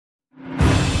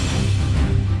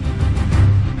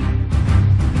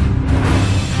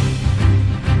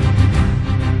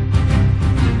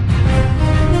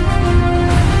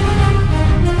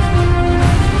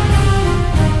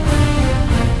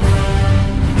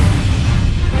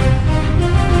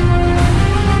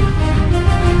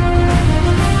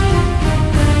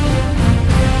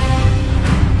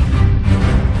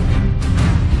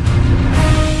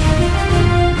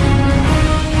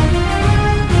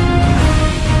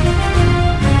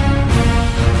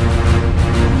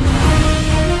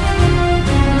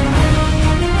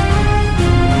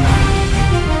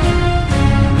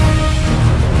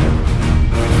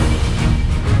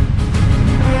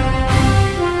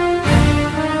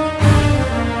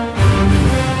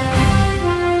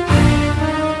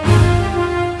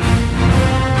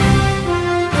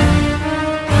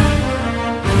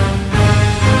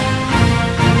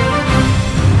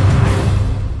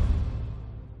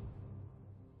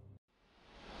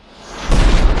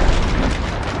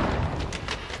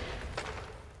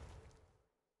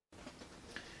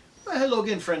Hello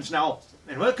again, friends, now,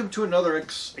 and welcome to another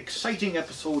exciting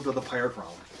episode of the Pirate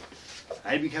Round.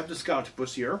 I be Captain Scarlet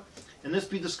Puss here, and this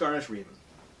be the Scarlet Raven.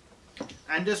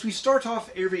 And as we start off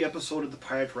every episode of the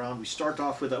Pirate Round, we start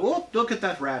off with a, oh, look at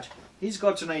that rat. He's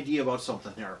got an idea about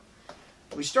something there.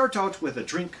 We start out with a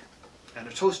drink and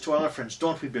a toast to all our friends,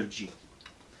 don't we, Bill G?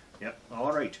 Yep,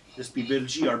 alright. This be Bill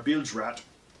G, our bilge rat,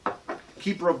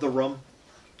 keeper of the rum.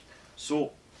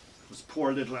 So, let's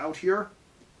pour a little out here.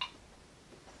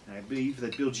 I believe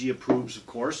that Bill G approves, of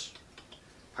course.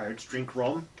 Pirates drink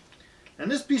rum. And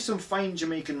this be some fine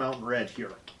Jamaican Mountain Red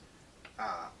here.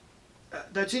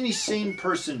 That any sane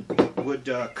person would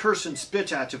curse and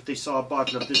spit at if they saw a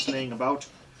bottle of this laying about.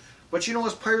 But you know,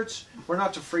 as pirates, we're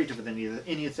not afraid of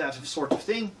any of that sort of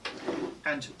thing.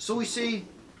 And so we say,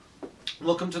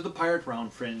 welcome to the Pirate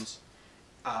Round, friends.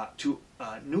 To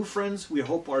new friends we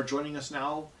hope are joining us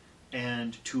now,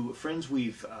 and to friends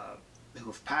who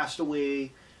have passed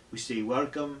away, we say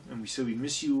welcome, and we say we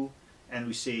miss you, and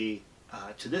we say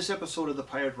to this episode of the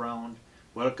Pirate Round,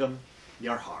 welcome,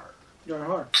 Yar Har. Yar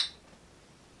Har.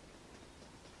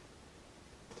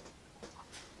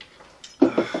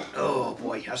 Oh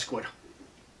boy, that's good.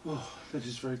 Oh, that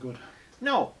is very good.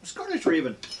 Now, Scarlet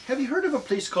Raven, have you heard of a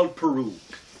place called Peru?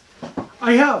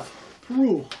 I have.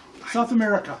 Peru, South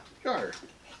America. Sure.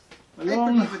 I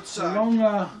Along, believe it's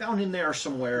down in there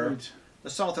somewhere, right. The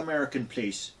South American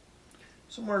place.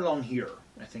 Somewhere along here,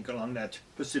 I think, along that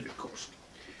Pacific coast.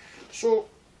 So,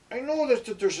 I know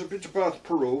that there's a bit about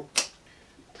Peru,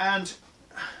 and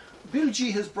Bill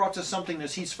G has brought us something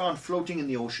that he's found floating in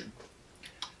the ocean.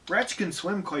 Rats can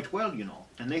swim quite well, you know,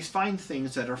 and they find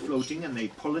things that are floating and they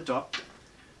pull it up,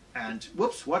 and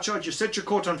whoops, watch out, you set your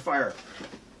coat on fire.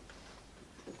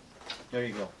 There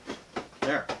you go.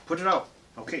 There, put it out.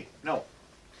 Okay, now,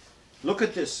 look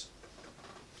at this.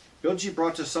 Bill G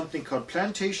brought us something called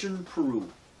Plantation Peru.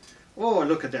 Oh,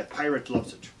 look at that. Pyrate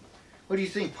loves it. What do you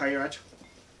think, Pyrate?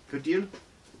 Good deal?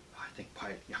 I think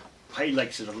Pi, yeah, Pi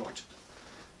likes it a lot.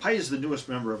 Pi is the newest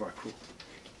member of our crew.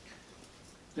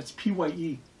 That's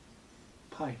P-Y-E.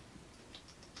 Pie.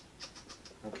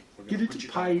 Okay, we're Get gonna it put to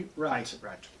you pie down. rat.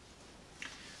 Right.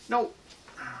 Now,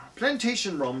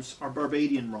 plantation rums are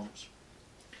Barbadian rums.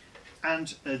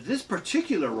 And this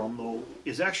particular rum, though,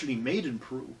 is actually made in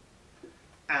Peru.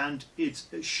 And it's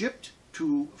shipped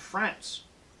to France.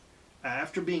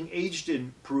 After being aged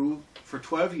in Peru for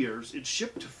 12 years, it's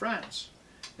shipped to France.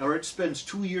 Now it spends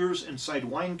 2 years inside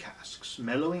wine casks,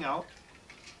 mellowing out,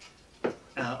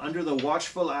 under the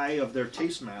watchful eye of their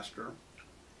taste master,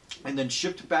 and then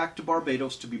shipped back to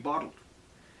Barbados to be bottled.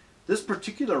 This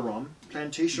particular rum,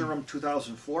 Plantation Rum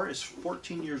 2004, is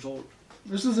 14 years old.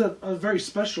 This is a very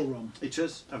special rum. It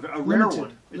is a rare Limited.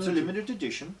 one. It's a limited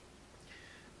edition.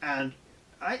 And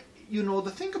you know,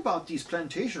 the thing about these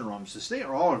plantation rums is they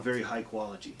are all very high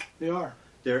quality. They are.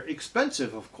 They're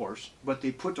expensive, of course, but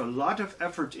they put a lot of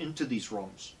effort into these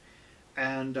rums.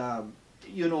 And,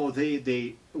 you know,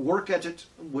 they work at it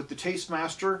with the taste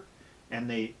master, and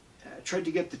they try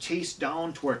to get the taste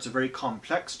down to where it's a very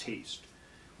complex taste,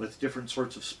 with different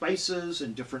sorts of spices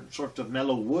and different sorts of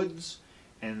mellow woods,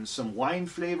 and some wine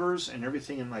flavors and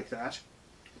everything and like that.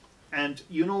 And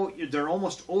you know, they're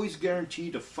almost always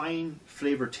guaranteed a fine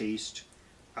flavor taste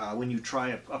when you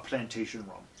try a plantation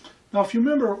rum. Now, if you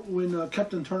remember when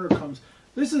Captain Turner comes,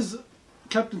 this is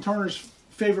Captain Turner's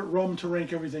favorite rum to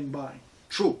rank everything by.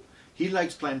 True. He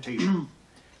likes plantation.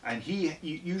 And he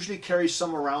usually carries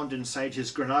some around inside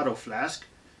his Granado flask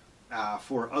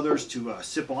for others to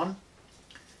sip on.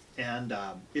 And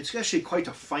it's actually quite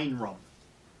a fine rum.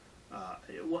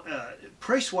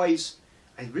 Price-wise,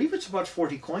 I believe it's about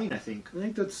 40 coin, I think. I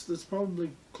think that's probably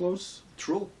close.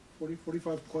 True. 40,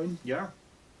 45 coin. Yeah.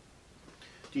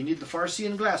 Do you need the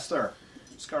Farseeing glass there,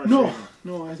 Scarlet No, Raven?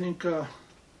 no, I think I'll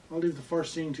leave the far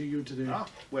seeing to you today. Ah,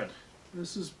 well.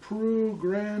 This is Peru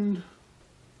Grand.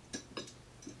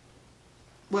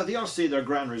 Well, they all say they're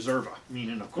Grand Reserva,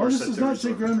 meaning, of Well, course, this that does they're not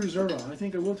say Reserva. Grand Reserva. I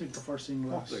think I will take the far seeing Oh,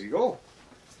 glass. there you go.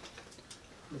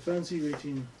 The fancy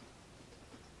rating.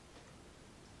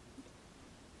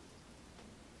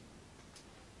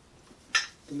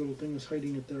 The little thing is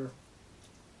hiding it there.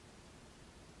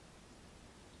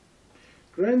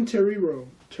 Gran Terrero.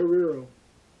 Terrero.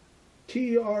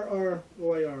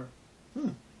 T-E-R-R-O-I-R.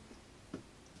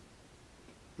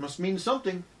 Must mean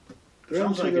something. Gran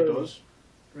Sounds like it Terrero. does.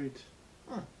 Right.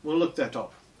 Huh. We'll look that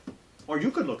up. Or you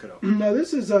could look it up. Now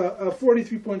this is a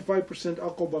 43.5%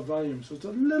 alcohol by volume, so it's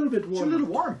a little bit It's warm. a little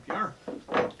warm, yeah.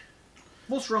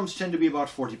 Most rums tend to be about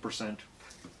 40%.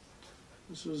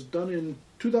 This was done in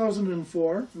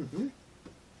 2004. Mm-hmm.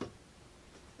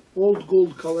 Old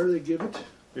gold color they give it.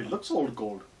 It looks old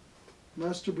gold.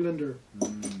 Master Blender.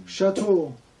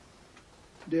 Chateau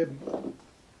de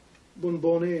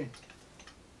Bonbonnet.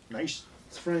 Nice.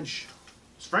 It's French.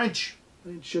 It's French.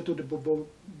 Chateau de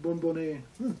Bonbonnet.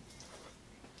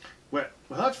 Well,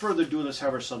 without further ado, let's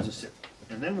have ourselves a sip.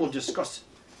 And then we'll discuss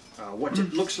what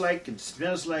it looks like and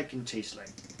smells like and tastes like.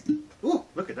 Ooh,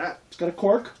 look at that. It's got a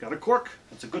cork. Got a cork.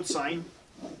 That's a good sign.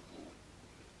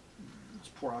 Let's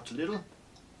pour out a little.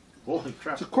 Holy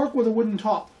crap. It's a cork with a wooden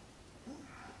top.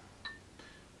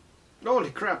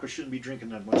 Holy crap, I shouldn't be drinking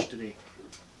that much today.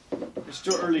 It's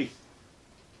too early.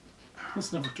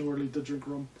 It's never too early to drink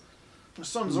rum. The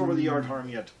sun's over the yard harm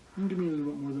yet. Give me a little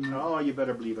bit more than that. Oh, you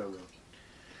better believe I will.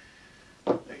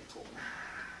 There you go.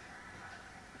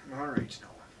 All right, now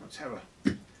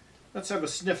let's have a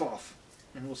sniff off,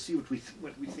 and we'll see what we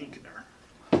think in there.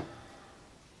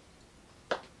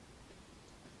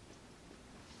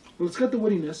 Well, it's got the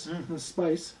woodiness and the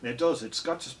spice. It does. It's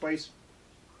got the spice.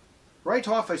 Right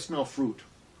off, I smell fruit.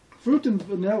 Fruit and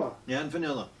vanilla. Yeah, and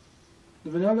vanilla.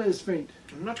 The vanilla is faint.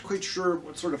 I'm not quite sure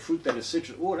what sort of fruit that is.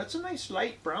 Citrus. Oh, that's a nice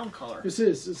light brown color. This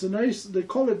is. It's a nice. They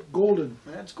call it golden.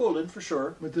 That's golden for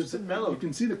sure. But it's been mellowed. You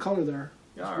can see the color there.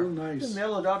 Yeah, it's real nice. It's been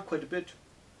mellowed out quite a bit.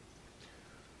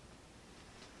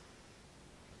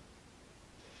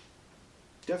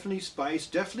 Definitely spice.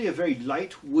 Definitely a very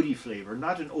light woody flavor.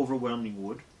 Not an overwhelming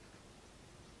wood.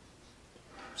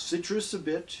 Citrus a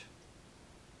bit.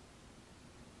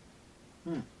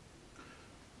 So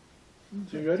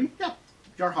you ready? Yeah.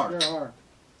 You're hard. You're hard.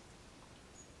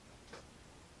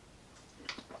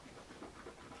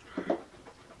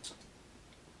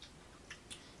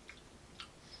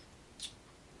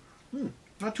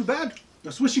 Not too bad.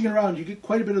 Now swishing it around, you get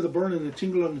quite a bit of the burn and the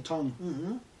tingle on the tongue.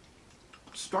 Mm-hmm.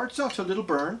 Starts out a little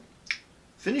burn.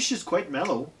 Finishes quite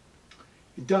mellow.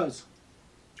 It does.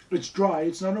 It's dry.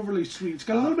 It's not overly sweet. It's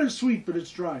got a little bit of sweet, but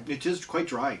it's dry. It is quite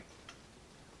dry.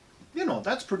 You know,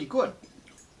 that's pretty good.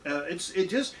 It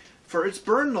is for its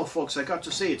burn though, folks. I got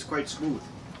to say it's quite smooth.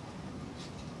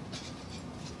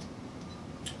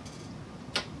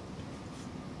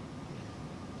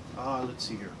 Let's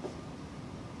see here.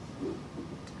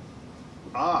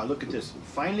 Look at this.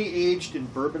 Finely aged in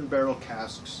bourbon barrel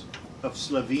casks of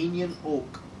Slovenian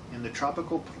oak in the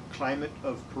tropical climate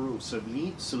of Peru.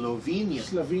 Slovenian. Slovenia.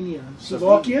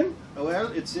 Slovakian?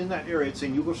 Well, it's in that area. It's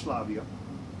in Yugoslavia.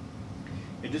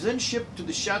 It is then shipped to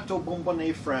the Chateau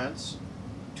Bonbonnet, France,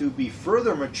 to be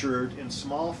further matured in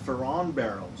small Ferron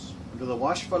barrels under the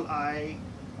watchful eye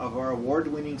of our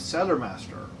award-winning cellar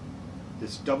master.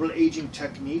 This double aging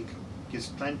technique gives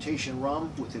plantation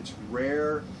rum with its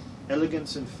rare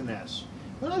elegance and finesse.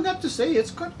 Well, I've got to say,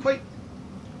 it's got quite.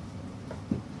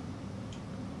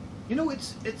 You know,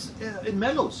 it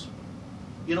mellows.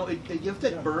 You know, you have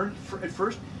that burn at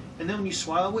first, and then when you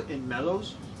swallow it, it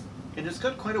mellows, and it's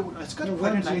got quite a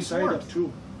nice warmth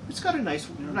too. It's got a nice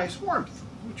warmth.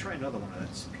 Let me try another one of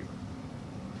that sip here.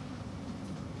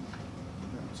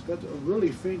 It's got a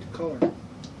really faint color.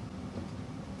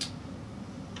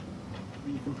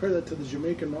 When you compare that to the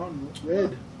Jamaican Mountain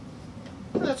Red.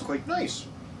 Well, that's quite nice.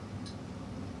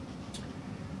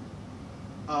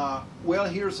 Well,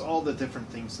 here's all the different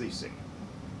things they say.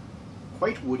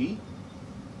 Quite woody,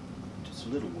 just a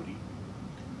little woody.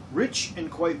 Rich and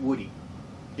quite woody.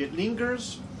 It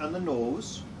lingers on the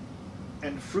nose,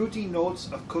 and fruity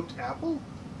notes of cooked apple.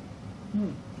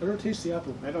 I don't taste the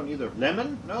apple. I don't either.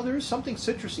 Lemon? No, there is something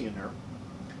citrusy in there.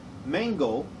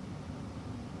 Mango.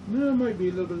 No, it might be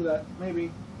a little bit of that.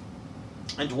 Maybe.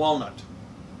 And walnut.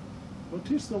 I don't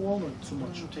taste the walnut so I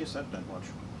much. don't taste that much.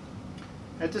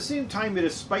 At the same time, it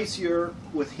is spicier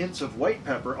with hints of white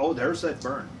pepper. Oh, there's that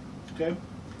burn. Okay.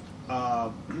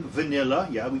 Vanilla.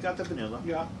 Yeah, we got the vanilla.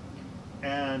 Yeah.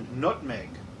 And nutmeg.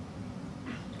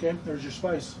 Okay, there's your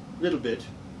spice. A little bit.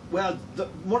 Well,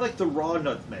 more like the raw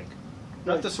nutmeg.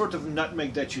 Not Right. the sort of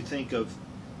nutmeg that you think of,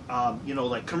 you know,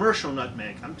 like commercial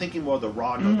nutmeg. I'm thinking more of the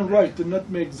raw nutmeg. Right, the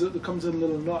nutmeg that comes in a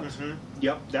little nut.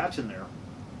 Yep, that's in there.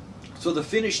 So the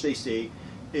finish, they say,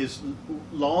 is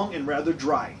long and rather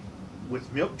dry,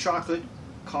 with milk chocolate,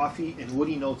 coffee, and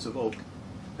woody notes of oak.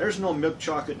 There's no milk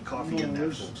chocolate and coffee in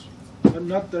there, folks.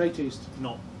 Not that I taste.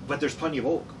 No, but there's plenty of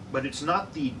oak. But it's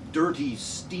not the dirty,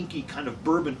 stinky kind of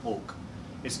bourbon oak.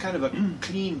 It's kind of a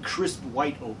clean, crisp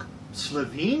white oak.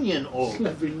 Slovenian oak.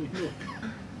 Slovenian.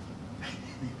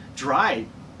 Dry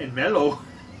and mellow.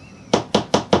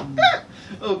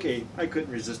 Okay, I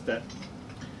couldn't resist that.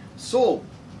 So,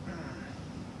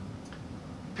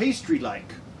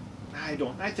 pastry-like.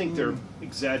 I think they're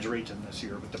exaggerating this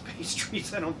here with the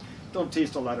pastries. I don't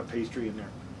taste a lot of pastry in there.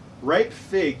 Ripe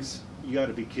figs, you got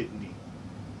to be kidding me.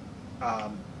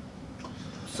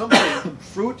 something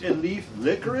fruit and leaf,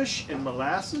 licorice and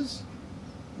molasses.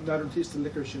 I don't taste the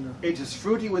licorice in there. It is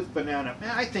fruity with banana.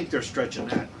 Man, I think they're stretching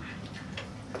that.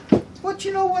 But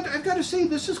you know what? I've got to say,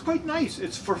 this is quite nice.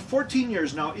 It's for 14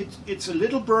 years now. It's a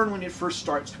little burn when it first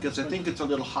starts because I think it's a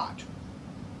little hot.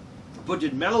 But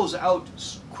it mellows out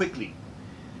quickly.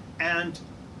 And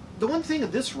the one thing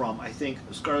of this rum, I think,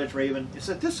 Scarlet Raven, is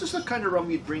that this is the kind of rum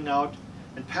you'd bring out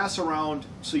and pass around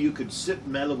so you could sip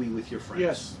mellowy with your friends.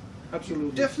 Yes, absolutely.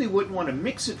 You definitely wouldn't want to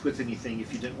mix it with anything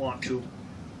if you didn't want to.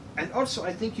 And also,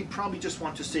 I think you'd probably just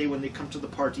want to say when they come to the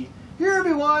party, "Here,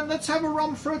 everyone, let's have a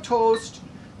rum for a toast.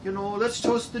 You know, let's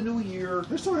toast the new year."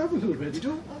 I still have a little bit. You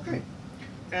do? Okay.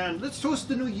 And let's toast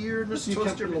the new year. Let's You toast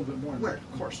kept a little bit more. Well,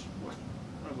 of course. What?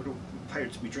 Would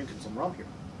pirates be drinking some rum here?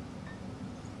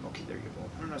 Okay, there you go.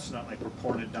 And that's not like we're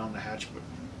pouring it down the hatch, but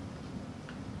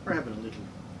we're having a little.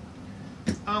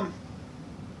 Kind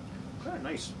of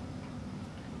nice.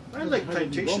 I like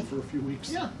Plantation for a few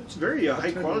weeks. Yeah, it's very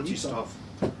high quality stuff.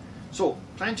 So,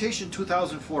 Plantation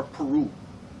 2004 Peru.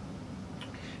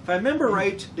 If I remember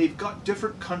right, they've got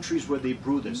different countries where they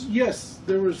brew this. Yes,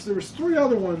 there was 3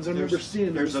 other ones I remember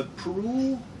seeing. There's a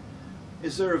Peru.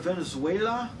 Is there a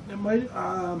Venezuela? It might.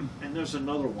 And there's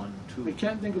another one too. I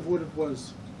can't think of what it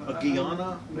was. A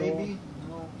Guyana, maybe.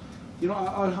 No. You know,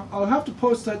 I'll have to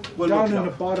post that down in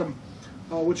the bottom,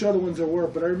 which other ones there were.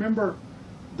 But I remember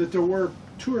that there were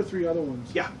 2 or 3 other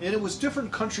ones. Yeah, and it was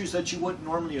different countries that you wouldn't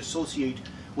normally associate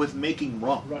with making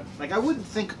rum. Right. Like I wouldn't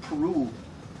think Peru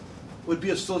would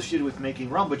be associated with making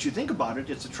rum, but you think about it,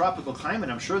 it's a tropical climate.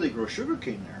 I'm sure they grow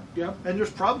sugarcane there. Yeah. And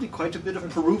there's probably quite a bit of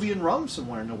Peruvian rum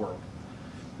somewhere in the world.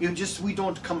 We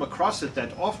don't come across it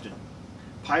that often.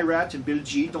 Pyrate and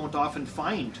Bilgi don't often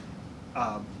find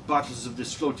bottles of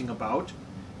this floating about.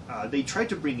 They try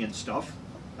to bring in stuff,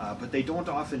 but they don't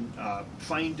often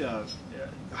find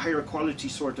higher quality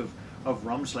sort of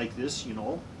rums like this, you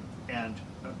know. And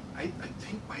I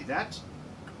think by that,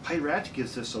 Pyrate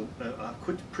gives us a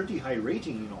pretty high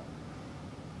rating, you know.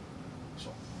 So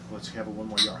let's have one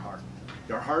more Yarhar.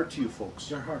 Yarhar to you folks.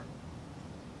 Yarhar.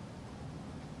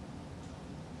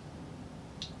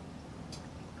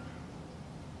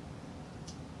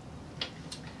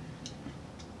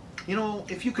 You know,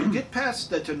 if you can get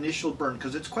past that initial burn,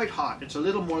 because it's quite hot, it's a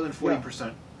little more than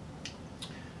 40%.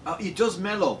 It does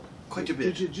mellow quite a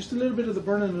bit. Just a little bit of the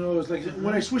burn in the nose. Like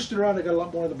when I switched it around, I got a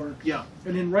lot more of the burn. Yeah.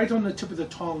 And then right on the tip of the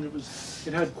tongue,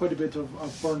 it had quite a bit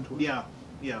of burn to it. Yeah,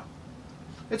 yeah.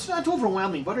 It's not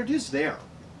overwhelming, but it is there.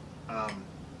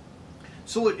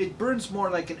 So it burns more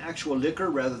like an actual liquor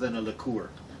rather than a liqueur,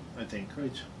 I think.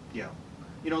 Right. Yeah.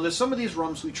 You know, there's some of these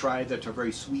rums we tried that are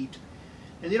very sweet,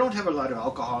 and they don't have a lot of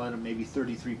alcohol in them, maybe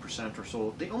 33% or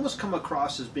so. They almost come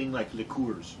across as being like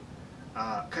liqueurs.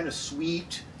 Kind of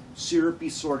sweet, syrupy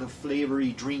sort of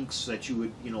flavory drinks that you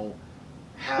would, you know,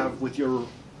 have with your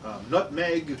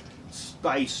nutmeg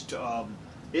spiced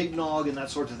eggnog and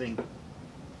that sort of thing.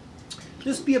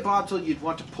 This would be a bottle you'd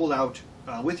want to pull out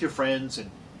with your friends and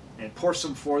pour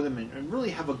some for them and really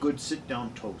have a good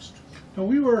sit-down toast. Now,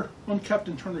 we were on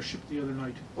Captain Turner's ship the other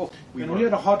night, we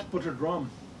had a hot buttered rum.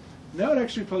 That would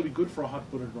actually probably be good for a hot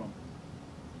buttered rum.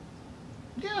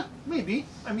 Yeah, maybe.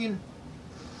 I mean,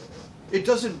 it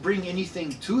doesn't bring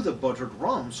anything to the buttered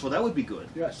rum, so that would be good.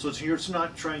 Yes. So you're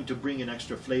not trying to bring an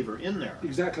extra flavor in there.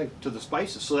 Exactly. To the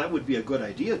spices. So that would be a good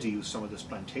idea to use some of this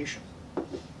plantation.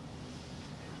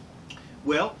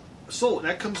 Well, so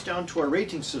that comes down to our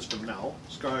rating system now,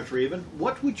 Scarlet Raven.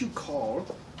 What would you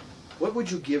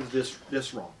give this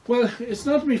rum? Well, it's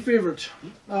not my favorite.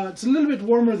 It's a little bit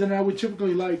warmer than I would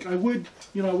typically like. I would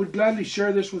gladly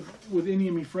share this with any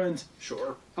of my friends.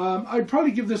 Sure. I'd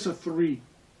probably give this a 3.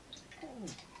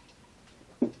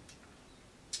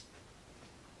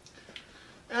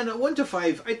 And at 1 to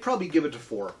 5, I'd probably give it a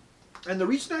 4. And the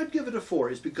reason I'd give it a 4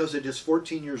 is because it is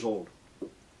 14 years old.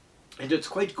 And it's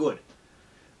quite good.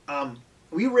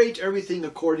 We rate everything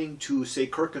according to, say,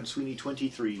 Kirk and Sweeney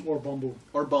 23. Or Bumbu.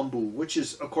 Or Bumbu, which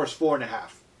is, of course, 4.5,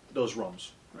 those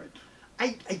rums. Right.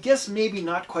 I guess maybe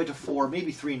not quite a 4,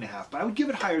 maybe 3.5, but I would give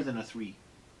it higher than a 3.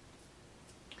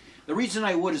 The reason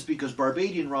I would is because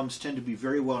Barbadian rums tend to be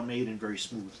very well made and very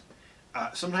smooth.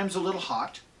 Sometimes a little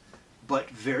hot, but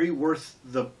very worth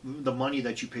the money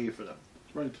that you pay for them.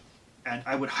 Right. And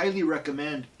I would highly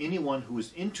recommend anyone who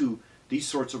is into these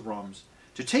sorts of rums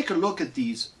to take a look at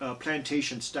these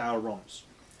plantation-style rums.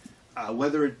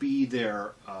 Whether it be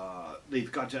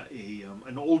they've got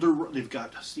an older, they've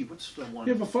got, let's see, what's the one?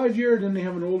 They have a 5-year, then they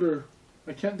have an older,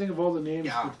 I can't think of all the names.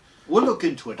 Yeah, but we'll look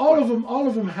into it. All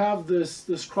of them have this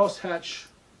crosshatch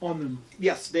on them.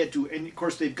 Yes, they do. And of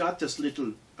course they've got this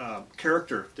little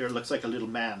character there, looks like a little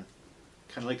man,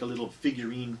 kind of like a little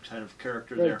figurine kind of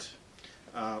character Right.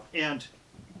 there. And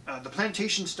the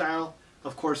plantation style,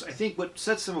 of course, I think what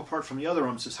sets them apart from the other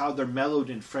rums is how they're mellowed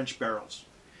in French barrels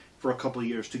for a couple of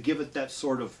years to give it that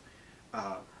sort of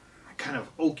kind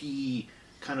of oaky,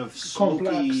 kind of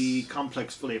smoky,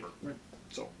 complex flavor. Right.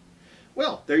 So,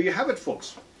 well, there you have it,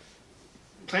 folks.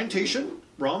 Plantation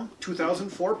rum,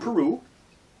 2004, Peru.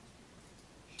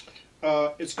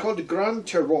 It's called the Grand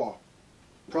Terroir,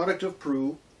 product of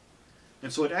Peru.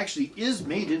 And so it actually is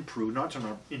made in Peru, not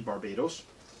in Barbados.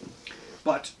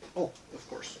 But, oh, of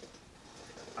course.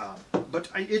 But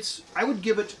I would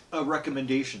give it a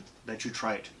recommendation that you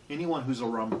try it. Anyone who's a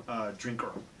rum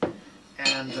drinker.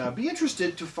 And be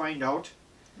interested to find out,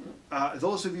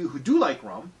 those of you who do like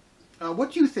rum,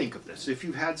 what do you think of this? If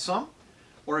you've had some,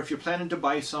 or if you're planning to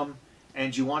buy some,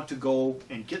 and you want to go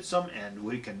and get some, and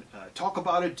we can talk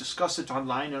about it, discuss it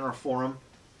online in our forum,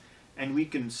 and we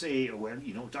can say, well,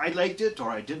 you know, I liked it, or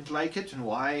I didn't like it, and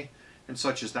why, and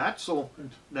such as that. So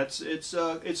it's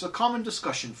a common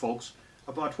discussion, folks,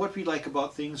 about what we like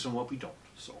about things and what we don't.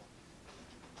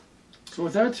 So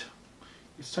with that,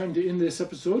 it's time to end this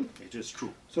episode. it is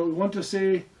true. So we want to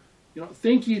say, you know,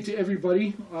 thank you to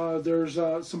everybody. There's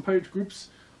some pirate groups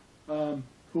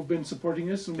who've been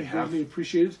supporting us, and we greatly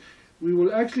appreciate it. We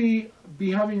will actually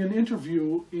be having an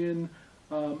interview in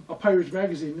a pirate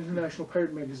magazine, International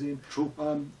Pirate Magazine. True.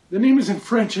 The name is in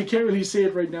French. I can't really say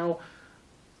it right now,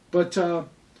 but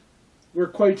we're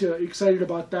quite excited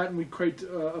about that, and we quite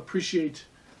appreciate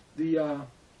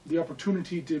the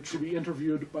opportunity to be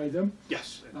interviewed by them.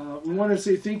 Yes. We want to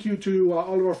say thank you to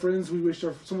all of our friends. We wish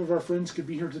some of our friends could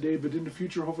be here today, but in the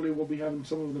future, hopefully, we'll be having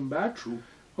some of them back. True.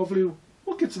 Hopefully,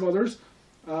 we'll get some others.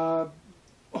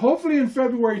 Hopefully, in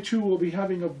February, too, we'll be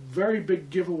having a very big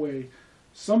giveaway.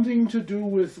 Something to do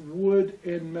with wood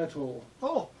and metal.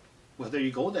 Oh, well, there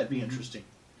you go. That'd be interesting.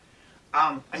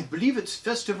 I believe it's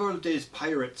Festival des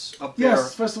Pyrates up there.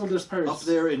 Yes, Festival des Pyrates. Up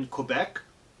there in Quebec.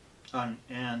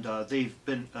 And they've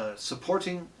been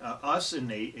supporting us, and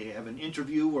they have an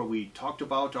interview where we talked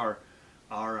about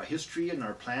our history and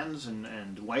our plans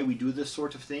and why we do this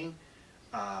sort of thing.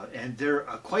 And they're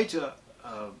quite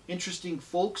interesting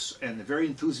folks, and they're very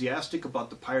enthusiastic about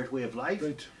the pirate way of life.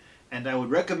 Right. And I would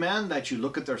recommend that you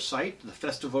look at their site, the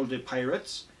Festival des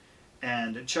Pyrates,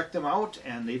 and check them out.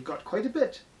 And they've got quite a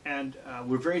bit, and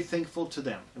we're very thankful to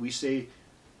them. And we say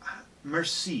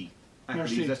merci. I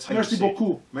believe that's how Merci you say it.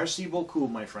 beaucoup. Merci beaucoup,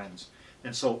 my friends.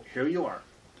 And so here you are.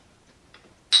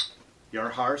 Your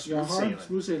heart, smooth sailing.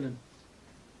 Smooth sailing.